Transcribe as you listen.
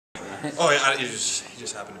Oh, yeah, he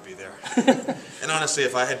just happened to be there. And honestly,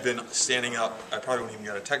 if I had been standing up, I probably wouldn't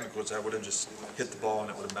even got a technical, so I would have just hit the ball and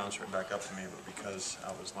it would have bounced right back up to me. But because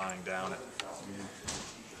I was lying down, it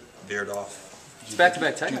veered off.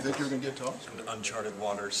 Back-to-back technicals. Do you think you were going to get tossed? Into uncharted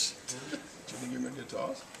waters. Do you think you were going to get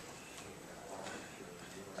tossed?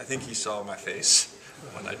 I think he saw my face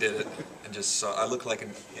when I did it, and just saw I looked like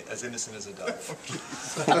as innocent as a dove.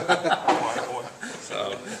 So,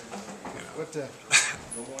 you know.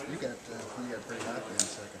 You got pretty happy in the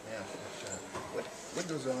second half. What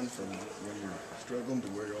goes on from when you're struggling to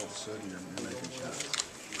where all of a sudden you're making shots?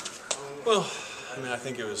 Well, I mean, I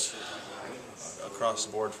think it was across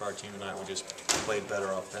the board for our team tonight. We just played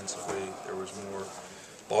better offensively. There was more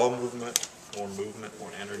ball movement,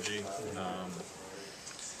 more energy.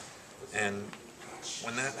 And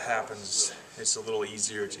when that happens, it's a little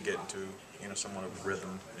easier to get into somewhat of a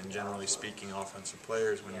rhythm. And generally speaking, offensive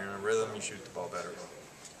players, when you're in a rhythm, you shoot the ball better.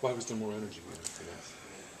 Why was there more energy today?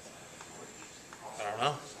 I don't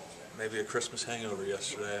know. Maybe a Christmas hangover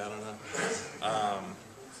yesterday. I don't know.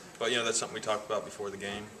 But that's something we talked about before the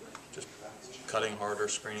game. Just cutting harder,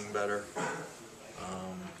 screening better.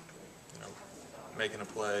 Making a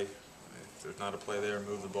play. If there's not a play there,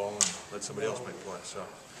 move the ball and let somebody else make a play. So,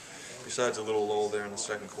 besides a little lull there in the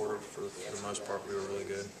second quarter, for the most part, we were really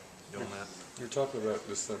good doing that. You're talking about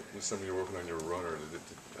this summer you're working on your runner.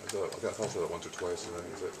 I thought that once or twice.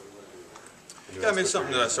 Yeah, I mean, it's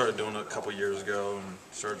something that I started doing a couple years ago, and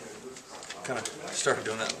started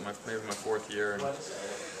doing that maybe my fourth year, and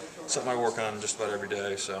something I work on just about every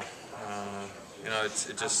day. So,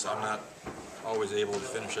 I'm not always able to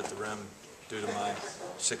finish at the rim due to my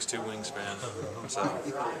 6'2" wingspan. So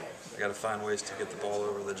I got to find ways to get the ball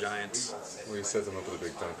over the Giants. Well, you set them up with a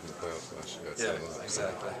big dunk in the playoffs last year. Yeah,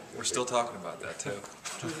 exactly. We're still talking about that too.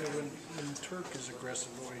 When Turk is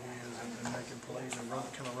aggressive the way he is and making plays and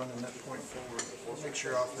running that point forward, what makes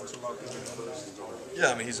your offense a lot better?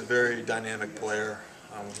 Yeah, I mean, he's a very dynamic player.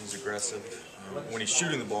 He's aggressive. When he's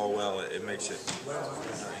shooting the ball well, it makes it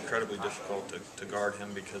incredibly difficult to guard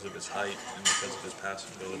him because of his height and because of his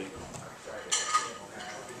passing ability.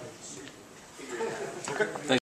 Thank